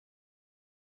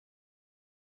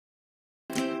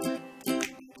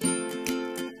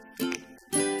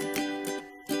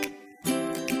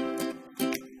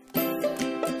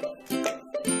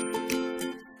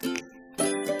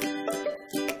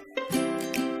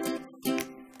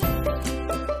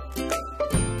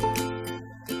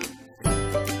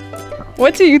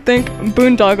What do you think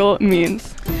boondoggle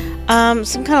means?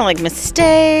 Some kind of like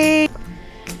mistake.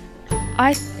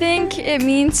 I think it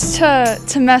means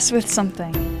to mess with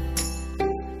something.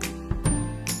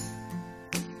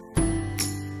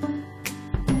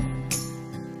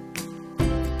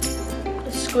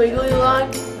 A squiggly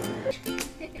line.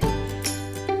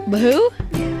 Who?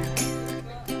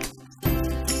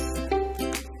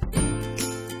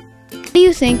 How do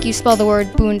you think you spell the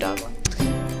word boondoggle?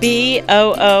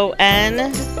 Boondoggle.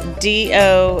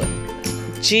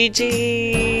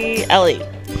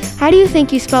 How do you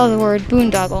think you spell the word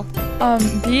boondoggle?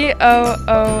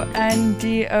 Boondoggle.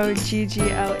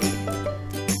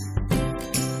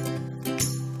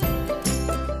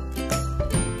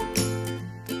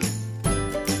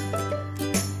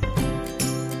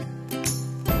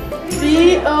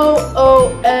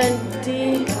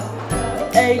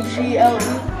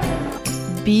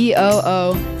 Boondaggle.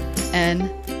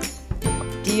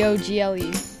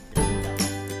 Boondoggle.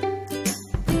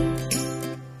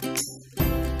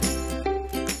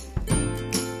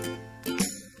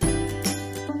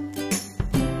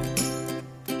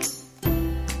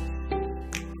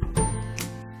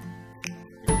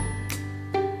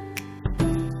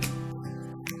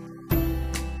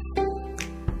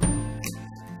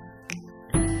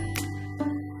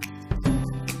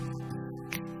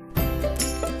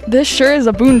 This sure is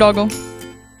a boondoggle.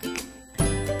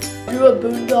 Drew a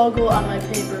boondoggle on my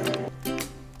paper.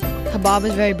 Kebab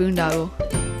is very boondoggle.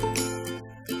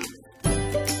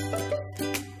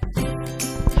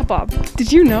 Bob,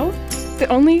 did you know that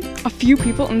only a few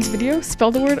people in this video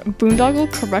spell the word boondoggle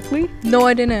correctly? No,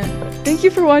 I didn't. Thank you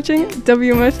for watching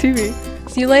WMS TV.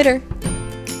 See you later.